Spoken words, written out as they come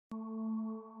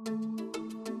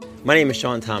My name is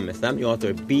Sean Thomas, and I'm the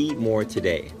author of Be More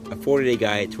Today, a 40-day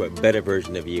guide to a better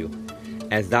version of you.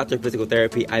 As Doctor of Physical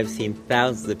Therapy, I've seen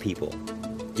thousands of people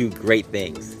do great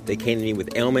things. They came to me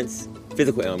with ailments,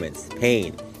 physical ailments,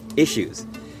 pain, issues,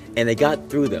 and they got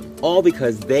through them, all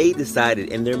because they decided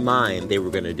in their mind they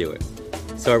were going to do it.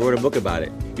 So I wrote a book about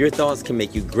it. Your thoughts can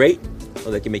make you great,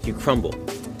 or they can make you crumble.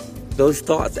 Those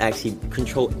thoughts actually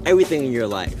control everything in your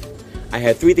life. I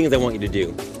have 3 things I want you to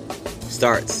do.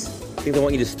 Starts. Things I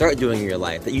want you to start doing in your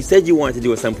life that you said you wanted to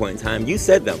do at some point in time. You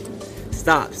said them.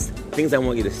 Stops. Things I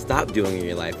want you to stop doing in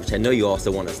your life, which I know you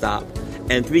also want to stop.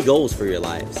 And 3 goals for your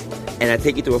lives. And I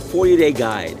take you through a 40-day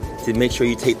guide to make sure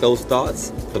you take those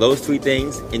thoughts for those 3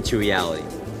 things into reality.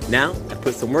 Now, I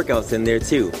put some workouts in there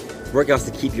too. Workouts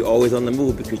to keep you always on the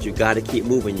move because you got to keep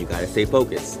moving. You got to stay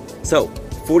focused. So,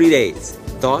 40 days.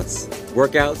 Thoughts,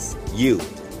 workouts, you.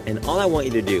 And all I want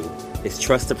you to do is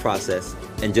trust the process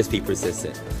and just be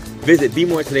persistent. Visit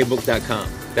BeMoreTodayBook.com.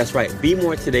 That's right,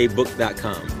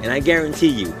 BeMoreTodayBook.com. And I guarantee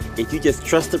you, if you just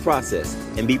trust the process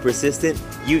and be persistent,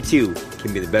 you too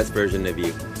can be the best version of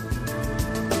you.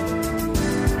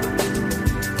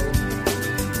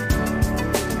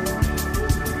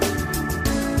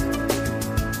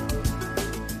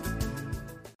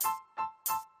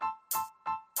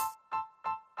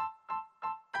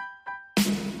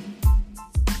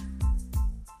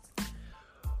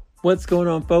 What's going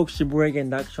on, folks? Your boy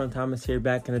again, Dr. Sean Thomas here,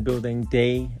 back in the building.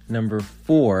 Day number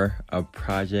 4 of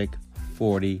Project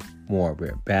 40 More.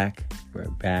 We're back.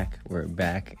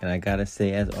 And I gotta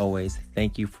say, as always,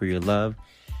 thank you for your love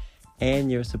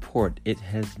and your support. It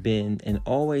has been and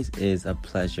always is a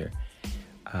pleasure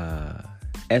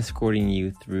escorting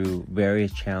you through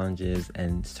various challenges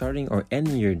and starting or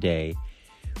ending your day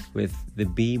with the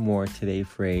Be More Today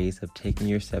phrase of taking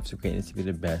your steps to greatness to be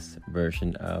the best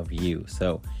version of you.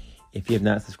 So, if you have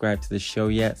not subscribed to the show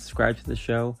yet, subscribe to the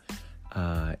show,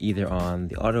 either on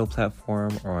the audio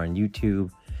platform or on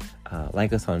YouTube.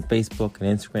 Like us on Facebook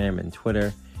and Instagram and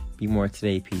Twitter, Be More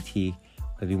Today PT,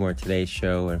 or Be More Today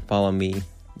Show, and follow me,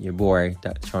 your boy,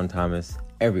 Dr. Sean Thomas,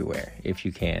 everywhere, if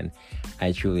you can.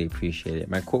 I truly appreciate it.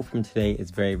 My quote from today is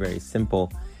very, very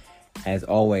simple. As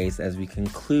always, as we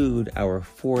conclude our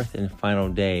 4th and final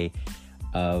day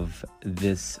of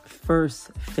this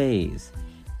first phase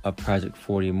of Project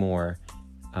 40 More,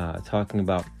 talking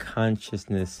about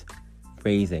consciousness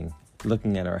raising,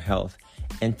 looking at our health.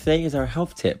 And today is our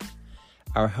health tip.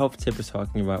 Our health tip is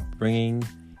talking about bringing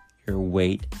your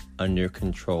weight under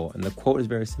control. And the quote is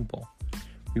very simple.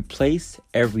 Replace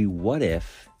every what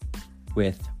if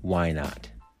with why not.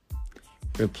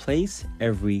 Replace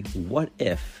every what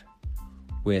if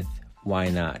with why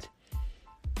not.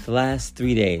 The last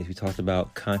 3 days, we talked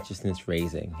about consciousness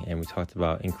raising, and we talked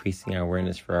about increasing our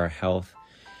awareness for our health,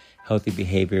 healthy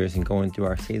behaviors, and going through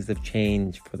our stages of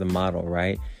change for the model,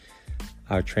 right?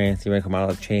 Our trans-theoretical model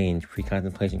of change,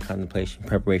 pre-contemplation, contemplation,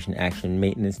 preparation, action,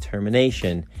 maintenance,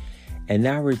 termination. And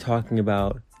now we're talking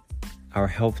about our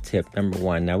health tip, number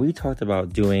 1. Now, we talked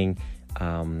about doing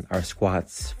our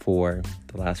squats for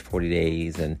the last 40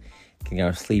 days and getting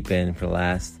our sleep in for the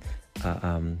last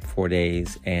 4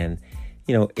 days. And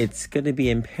you know, it's going to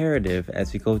be imperative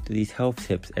as we go through these health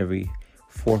tips every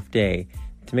 4th day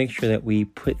to make sure that we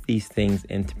put these things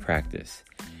into practice.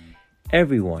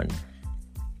 Everyone,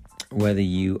 whether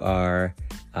you are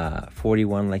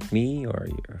 41 like me, or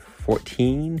you're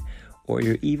 14, or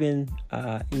you're even,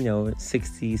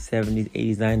 60s, 70s,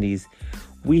 80s, 90s,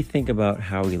 we think about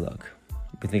how we look.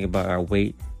 We think about our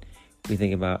weight. We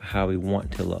think about how we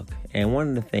want to look. And one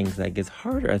of the things that gets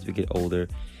harder as we get older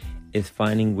is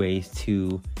finding ways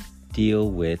to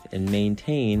deal with and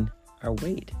maintain our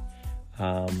weight.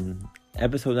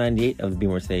 Episode 98 of the Be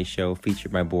More Today show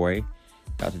featured my boy,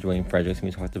 Dr. Dwayne Fredericks, and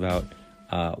we talked about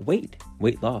weight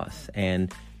loss,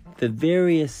 and the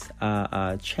various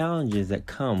challenges that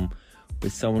come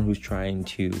with someone who's trying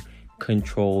to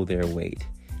control their weight.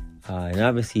 And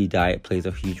obviously, diet plays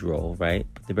a huge role, right?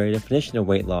 But the very definition of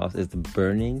weight loss is the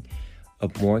burning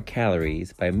of more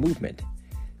calories by movement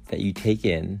that you take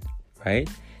in, right?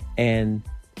 And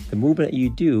the movement that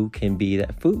you do can be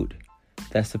that food.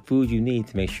 That's the food you need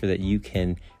to make sure that you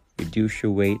can reduce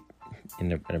your weight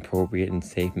in an appropriate and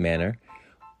safe manner.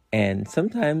 And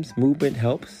sometimes movement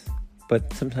helps,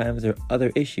 but sometimes there are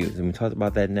other issues. And we talked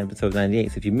about that in episode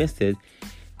 98. So if you missed it,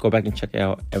 go back and check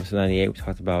out episode 98. We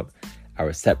talked about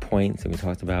our set points, and we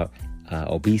talked about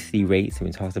obesity rates, and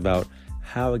we talked about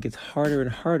how it gets harder and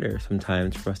harder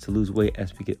sometimes for us to lose weight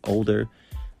as we get older.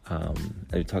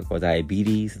 We talked about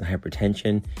diabetes and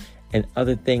hypertension and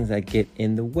other things that get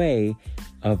in the way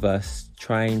of us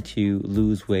trying to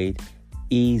lose weight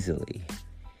easily.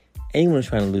 anyone who's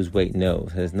trying to lose weight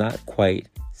knows that it's not quite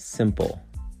simple,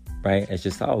 right? It's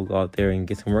just, go out there and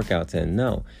get some workouts in.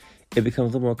 No, it becomes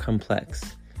a little more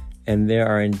complex. And there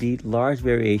are indeed large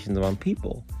variations among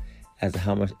people as to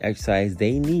how much exercise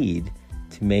they need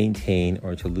to maintain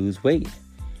or to lose weight,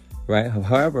 right?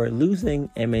 However, losing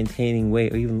and maintaining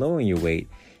weight or even lowering your weight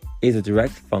is a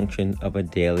direct function of a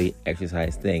daily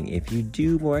exercise thing. If you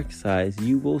do more exercise,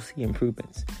 you will see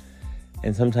improvements.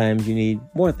 And sometimes you need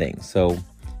more things. So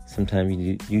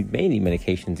sometimes you may need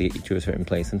medication to get you to a certain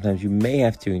place. Sometimes you may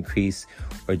have to increase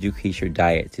or decrease your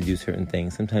diet to do certain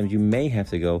things. Sometimes you may have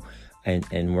to go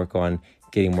and work on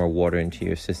getting more water into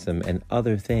your system and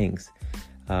other things.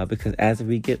 Because as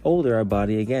we get older, our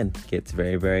body, again, gets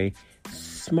very, very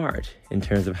smart in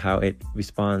terms of how it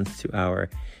responds to our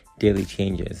daily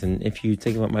changes. And if you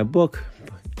think about my book,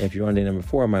 if you're on day number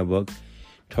 4 of my book,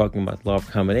 talking about the law of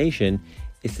accommodation,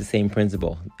 it's the same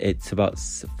principle. It's about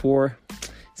 6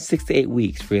 to 8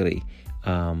 weeks, really.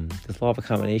 The law of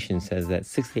accommodation says that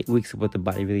 6 to 8 weeks is what the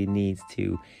body really needs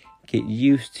to get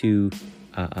used to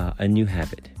a new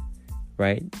habit,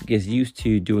 right? Gets used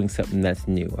to doing something that's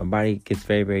new. Our body gets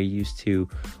very, very used to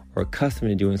or accustomed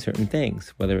to doing certain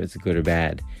things, whether it's good or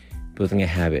bad, building a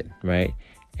habit, right?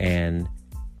 And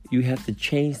you have to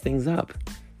change things up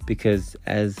because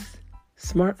as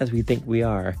smart as we think we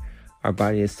are, our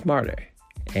body is smarter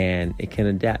and it can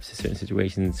adapt to certain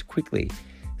situations quickly.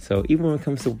 So even when it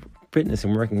comes to fitness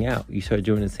and working out, you start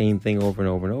doing the same thing over and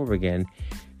over and over again,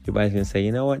 your body's going to say,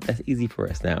 you know what, that's easy for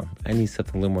us now. I need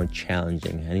something a little more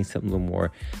challenging. I need something a little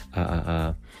more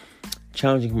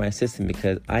challenging for my system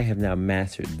because I have now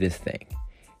mastered this thing.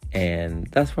 And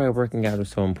that's why working out is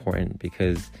so important,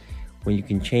 because when you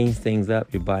can change things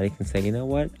up, your body can say, you know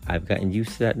what, I've gotten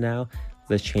used to that now.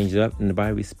 Let's change it up. And the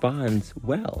body responds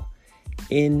well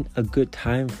in a good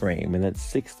time frame. And that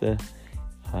 6 to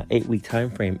 8 week time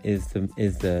frame is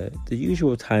the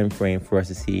usual time frame for us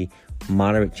to see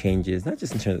moderate changes, not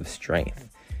just in terms of strength,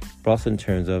 but also in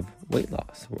terms of weight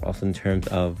loss, or also in terms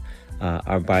of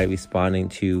our body responding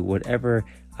to whatever,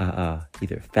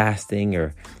 either fasting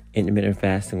or intermittent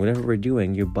fasting, whatever we're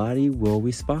doing, your body will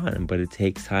respond, but it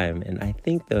takes time. And I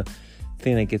think the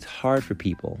thing that gets hard for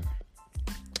people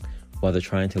while they're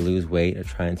trying to lose weight or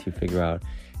trying to figure out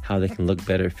how they can look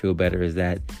better, feel better, is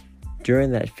that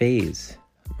during that phase,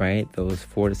 right, those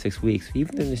 4 to 6 weeks,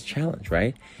 even in this challenge,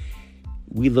 right,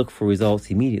 we look for results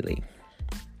immediately.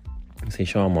 Say,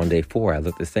 Sean, on day 4, I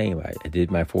look the same. I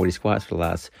did my 40 squats for the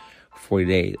last 40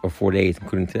 days, or 4 days,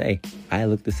 including today. I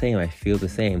look the same. I feel the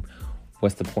same.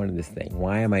 What's the point of this thing?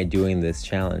 Why am I doing this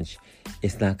challenge?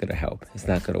 It's not going to help. It's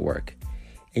not going to work.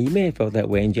 And you may have felt that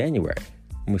way in January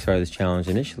when we started this challenge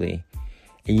initially.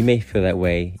 And you may feel that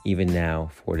way even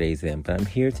now, 4 days in. But I'm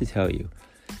here to tell you,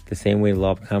 the same way the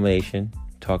law of accommodation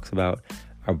talks about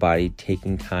our body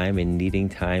taking time and needing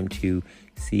time to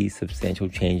see substantial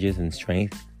changes in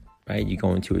strength, right? You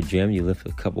go into a gym, you lift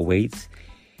a couple weights,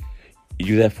 you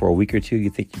do that for a week or two, you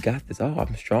think you got this. Oh,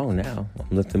 I'm strong now.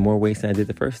 I'm lifting more weights than I did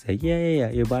the first day. Yeah.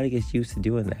 Your body gets used to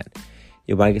doing that.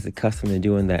 Your body gets accustomed to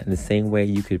doing that. In the same way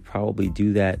you could probably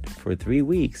do that for 3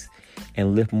 weeks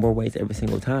and lift more weights every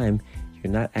single time,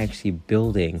 you're not actually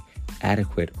building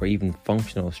adequate or even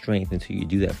functional strength until you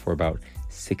do that for about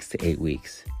 6 to 8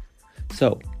 weeks.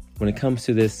 So when it comes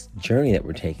to this journey that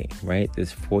we're taking, right,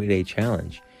 this 40-day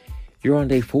challenge, you're on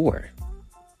day 4.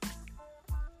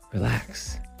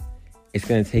 Relax. It's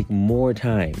going to take more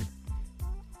time,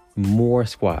 more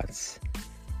squats,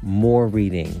 more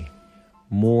reading,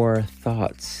 more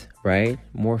thoughts, right?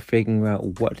 More figuring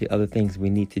out what the other things we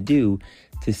need to do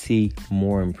to see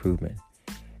more improvement.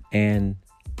 And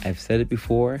I've said it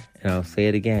before, and I'll say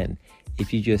it again.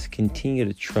 If you just continue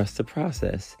to trust the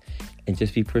process and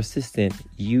just be persistent,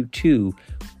 you too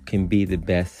can be the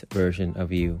best version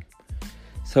of you.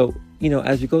 So,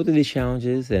 as we go through these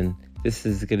challenges, and this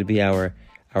is going to be our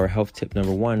health tip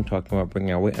number 1, talking about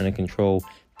bringing our weight under control,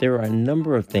 there are a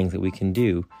number of things that we can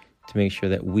do to make sure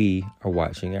that we are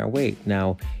watching our weight.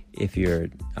 Now, if you're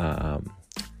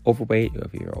overweight, or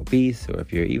if you're obese, or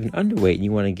if you're even underweight and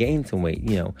you want to gain some weight,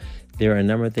 there are a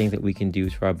number of things that we can do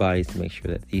to our bodies to make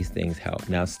sure that these things help.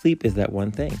 Now, sleep is that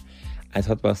one thing. I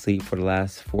talked about sleep for the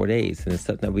last 4 days, and it's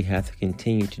something that we have to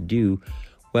continue to do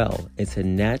well. It's a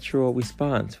natural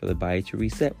response for the body to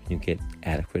reset when you get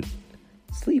adequate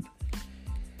sleep.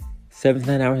 7 to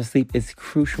 9 hours of sleep is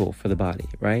crucial for the body,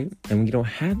 right? And when you don't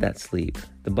have that sleep,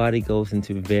 the body goes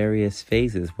into various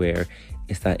phases where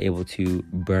it's not able to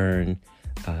burn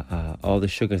all the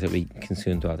sugars that we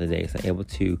consume throughout the day. It's not able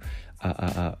to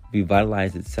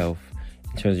revitalize itself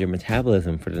in terms of your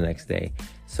metabolism for the next day.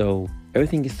 So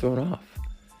everything gets thrown off.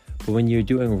 But when you're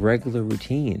doing regular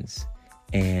routines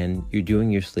and you're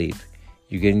doing your sleep,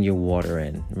 you're getting your water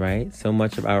in, right? So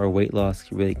much of our weight loss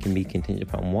really can be contingent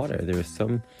upon water. There are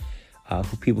some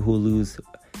people who lose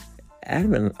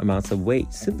adamant amounts of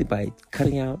weight simply by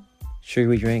cutting out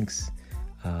sugary drinks,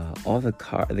 all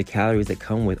the calories that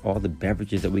come with all the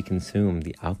beverages that we consume,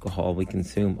 the alcohol we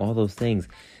consume, all those things,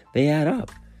 they add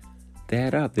up.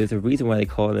 There's a reason why they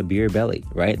call it a beer belly,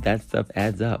 right? That stuff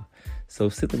adds up. So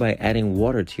simply by adding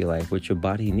water to your life, which your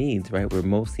body needs, right? We're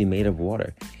mostly made of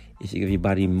water. If you give your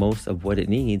body most of what it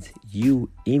needs, you,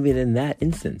 even in that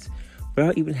instance,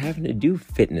 without even having to do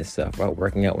fitness stuff, without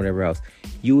working out, whatever else,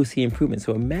 you will see improvement.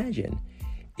 So imagine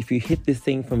if you hit this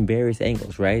thing from various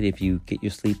angles, right? If you get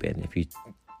your sleep in, if you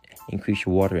increase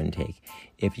your water intake,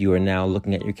 if you are now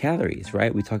looking at your calories,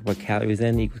 right? We talked about calories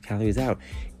in equals calories out.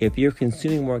 If you're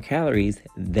consuming more calories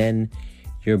than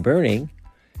you're burning,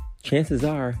 chances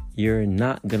are you're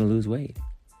not going to lose weight.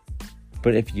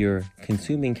 But if you're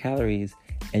consuming calories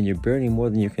and you're burning more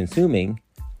than you're consuming,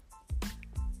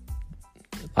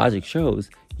 logic shows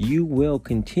you will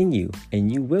continue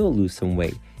and you will lose some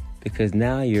weight, because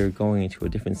now you're going into a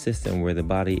different system where the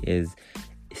body is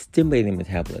stimulating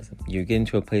metabolism. You're getting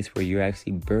to a place where you're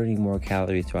actually burning more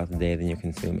calories throughout the day than you're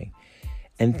consuming.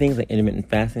 And things like intermittent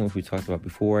fasting, which we talked about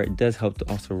before, it does help to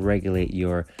also regulate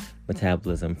your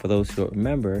metabolism. For those who don't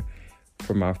remember,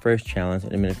 from our first challenge,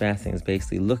 intermittent fasting is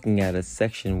basically looking at a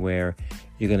section where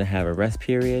you're going to have a rest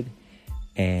period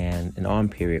and an on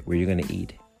period where you're going to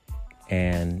eat.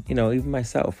 And, even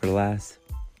myself, for the last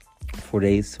 4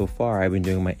 days so far, I've been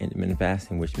doing my intermittent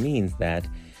fasting, which means that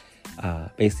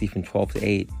basically from 12 to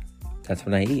 8, that's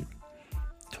when I eat.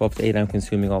 12 to 8, I'm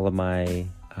consuming all of my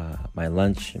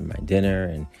lunch and my dinner.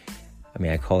 And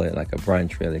I call it like a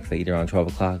brunch, really, because I eat around 12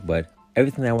 o'clock. But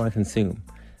everything that I want to consume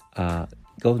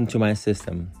goes into my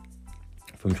system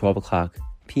from 12 o'clock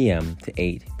p.m. to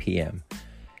 8 p.m.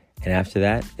 And after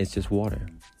that, it's just water.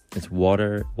 It's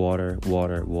water, water,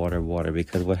 water, water, water.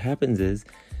 Because what happens is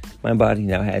my body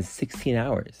now has 16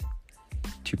 hours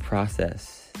to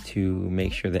process, to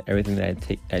make sure that everything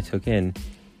that I took in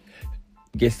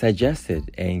gets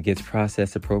digested and gets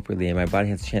processed appropriately. And my body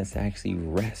has a chance to actually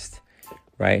rest,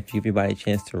 right? If you give your body a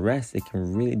chance to rest, it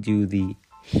can really do the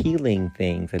healing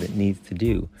things that it needs to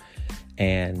do.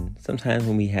 And sometimes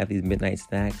when we have these midnight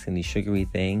snacks and these sugary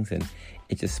things, and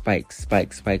it just spikes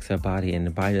our body, and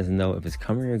the body doesn't know if it's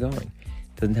coming or going.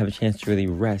 It doesn't have a chance to really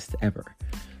rest ever.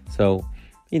 So,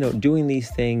 doing these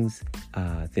things,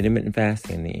 the intermittent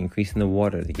fasting, the increasing the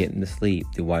water, the getting the sleep,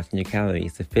 the watching your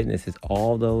calories, the fitness, is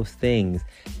all those things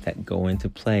that go into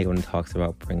play when it talks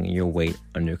about bringing your weight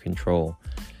under control.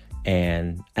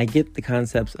 And I get the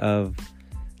concepts of,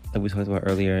 like we talked about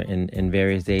earlier in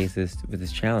various days with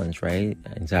this challenge, right?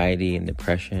 Anxiety and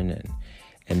depression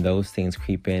and those things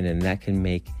creep in, and that can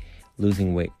make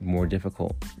losing weight more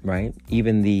difficult, right?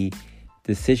 Even the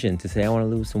decision to say, I want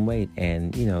to lose some weight,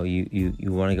 and you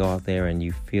want to go out there and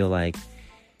you feel like,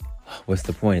 what's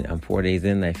the point? I'm 4 days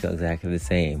in and I feel exactly the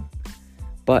same.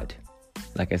 But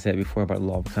like I said before about the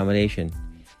law of accommodation,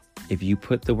 if you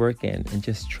put the work in and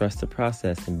just trust the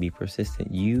process and be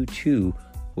persistent, you too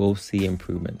will see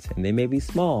improvements. And they may be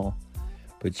small,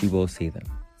 but you will see them.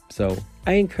 So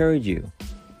I encourage you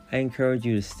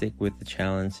to stick with the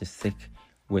challenge, to stick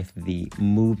with the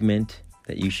movement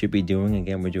that you should be doing.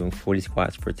 Again, we're doing 40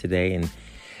 squats for today. And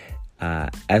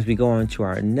as we go on to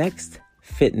our next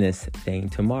fitness thing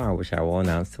tomorrow, which I will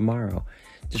announce tomorrow,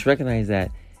 just recognize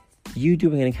that you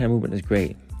doing any kind of movement is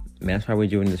great. And that's why we're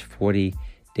doing this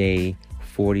 40-day,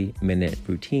 40-minute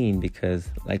routine, because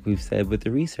like we've said with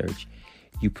the research,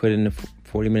 you put in the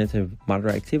 40 minutes of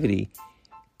moderate activity,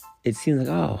 it seems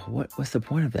like, what's the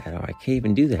point of that? I can't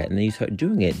even do that. And then you start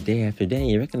doing it day after day, and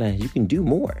you recognize you can do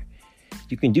more.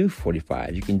 You can do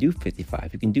 45, you can do 55,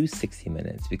 you can do 60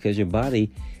 minutes, because your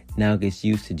body now gets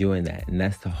used to doing that. And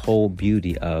that's the whole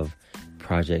beauty of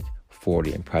Project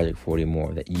 40 and Project 40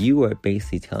 More, that you are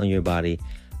basically telling your body,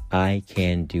 I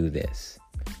can do this.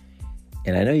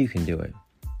 And I know you can do it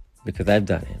because I've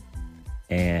done it.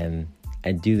 And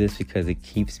I do this because it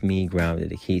keeps me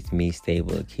grounded, it keeps me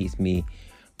stable, it keeps me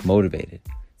motivated.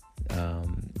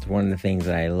 It's one of the things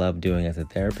that I love doing as a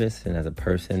therapist and as a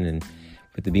person. And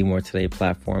with the Be More Today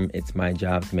platform, it's my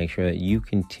job to make sure that you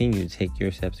continue to take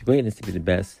your steps to greatness to be the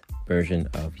best version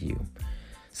of you.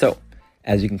 So,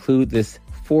 as you conclude this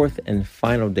fourth and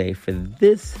final day for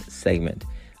this segment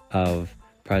of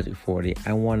Project 40,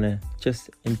 I want to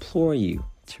just implore you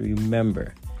to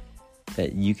remember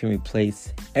that you can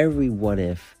replace every what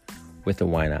if with a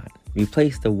why not.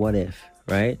 Replace the what if,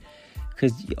 right?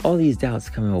 Because all these doubts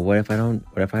come in, what if I don't,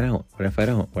 what if I don't, what if I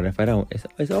don't, what if I don't?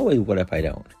 It's always what if I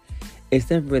don't. It's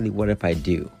never really what if I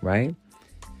do, right?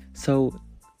 So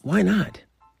why not?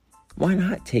 Why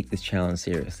not take this challenge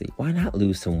seriously? Why not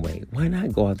lose some weight? Why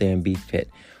not go out there and be fit?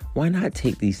 Why not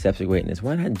take these steps of greatness?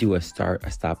 Why not do a start,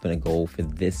 a stop, and a goal for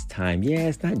this time? Yeah,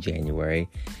 it's not January.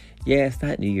 Yeah, it's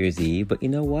not New Year's Eve. But you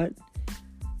know what?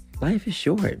 Life is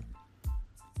short.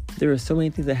 There are so many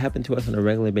things that happen to us on a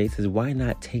regular basis. Why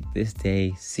not take this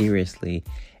day seriously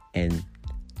and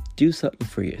do something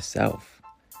for yourself?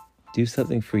 Do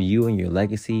something for you and your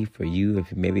legacy, for you,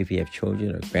 if you have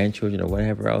children or grandchildren or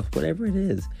whatever else, whatever it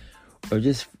is. Or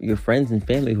just your friends and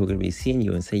family who are going to be seeing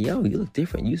you and say, yo, you look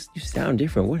different. You sound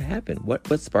different. What happened?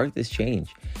 What sparked this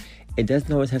change? It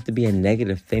doesn't always have to be a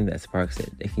negative thing that sparks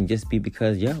it. It can just be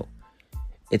because, yo,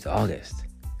 it's August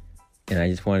and I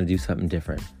just want to do something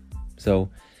different. So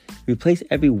replace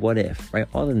every what if, right?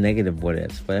 All the negative what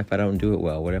ifs. What if I don't do it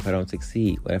well? What if I don't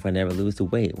succeed? What if I never lose the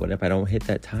weight? What if I don't hit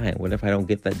that time? What if I don't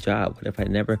get that job? What if I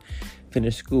never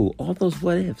finish school? All those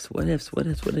what ifs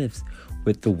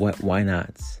with the why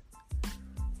nots.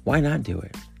 Why not do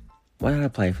it? Why not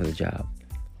apply for the job?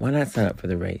 Why not sign up for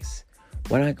the race?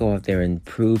 Why not go out there and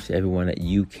prove to everyone that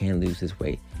you can lose this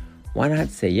weight? Why not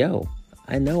say, yo,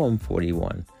 I know I'm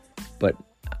 41, but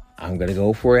I'm going to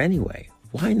go for it anyway.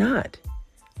 Why not?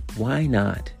 Why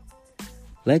not?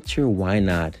 Let your why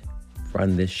not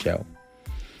run this show.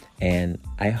 And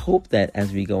I hope that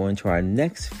as we go into our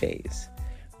next phase,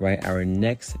 right, our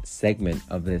next segment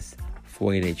of this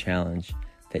 40-day challenge,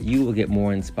 that you will get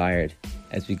more inspired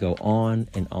as we go on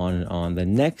and on and on. The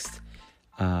next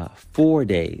 4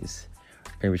 days,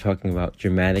 we're talking about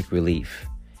dramatic relief.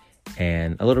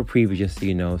 And a little preview just so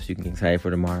you know, so you can get excited for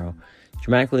tomorrow.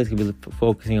 Dramatic relief is going to be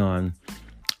focusing on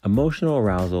emotional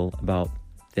arousal about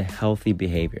the healthy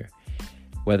behavior,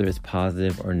 whether it's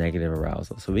positive or negative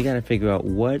arousal. So we got to figure out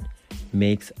what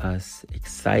makes us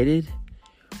excited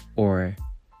or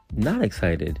not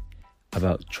excited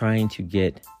about trying to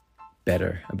get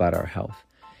better about our health.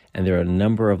 And there are a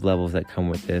number of levels that come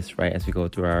with this, right? As we go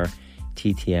through our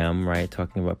TTM, right?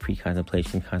 Talking about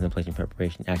pre-contemplation, contemplation,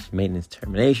 preparation, action, maintenance,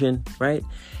 termination, right?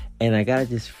 And I got to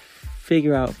just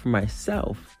figure out for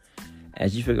myself,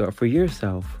 as you figure out for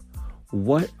yourself,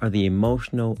 what are the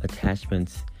emotional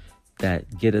attachments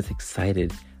that get us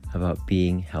excited about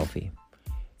being healthy?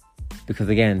 Because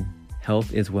again,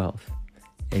 health is wealth.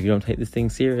 And if you don't take this thing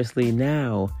seriously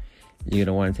now, you're going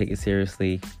to want to take it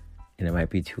seriously and it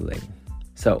might be too late.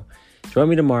 So join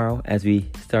me tomorrow as we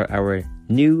start our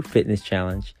new fitness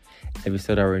challenge, as we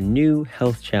start our new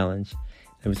health challenge,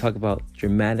 and we talk about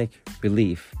dramatic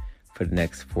relief for the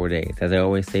next 4 days. As I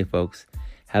always say, folks,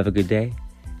 have a good day,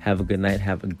 have a good night,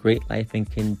 have a great life, and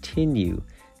continue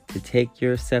to take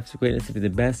your steps to greatness to be the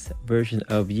best version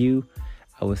of you.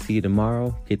 I will see you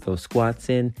tomorrow. Get those squats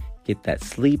in, get that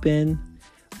sleep in,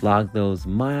 log those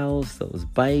miles, those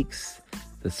bikes,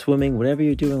 the swimming, whatever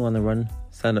you're doing on the Run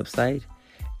Sun Up site,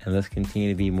 and let's continue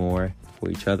to be more for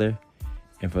each other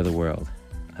and for the world.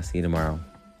 I'll see you tomorrow.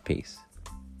 Peace.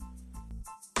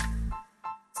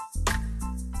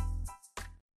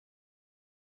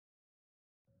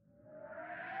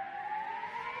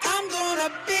 I'm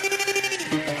gonna be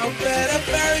a better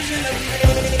version of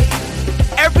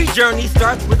me. Every journey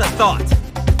starts with a thought,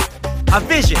 a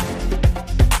vision,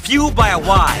 fueled by a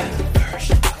why.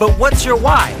 But what's your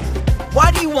why? Why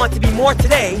do you want to be more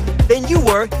today than you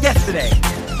were yesterday?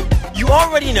 You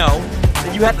already know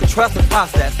that you have to trust the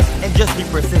process and just be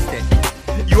persistent.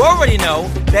 You already know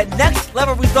that next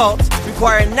level results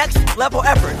require next level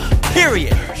effort,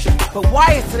 period. But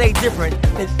why is today different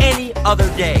than any other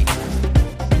day?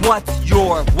 What's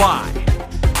your why?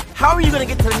 How are you going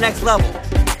to get to the next level?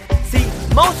 See,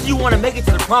 most of you want to make it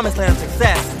to the promised land of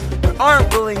success, but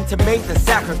aren't willing to make the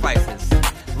sacrifices.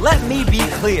 Let me be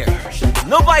clear.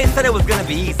 Nobody said it was going to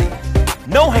be easy.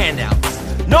 No handouts,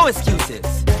 no excuses.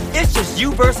 It's just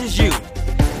you versus you.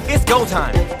 It's go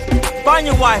time. Find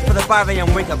your why for the 5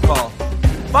 a.m. wake-up call.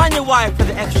 Find your why for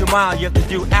the extra mile you have to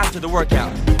do after the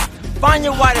workout. Find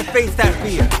your why to face that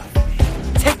fear.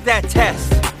 Take that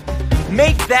test.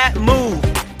 Make that move.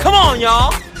 Come on,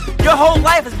 y'all. Your whole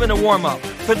life has been a warm-up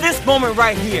for this moment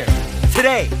right here,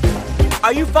 today.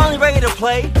 Are you finally ready to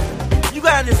play? You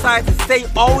gotta decide to stay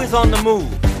always on the move.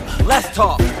 Less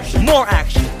talk, more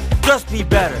action. Just be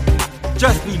better.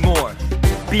 Just be more.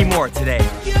 Be more today.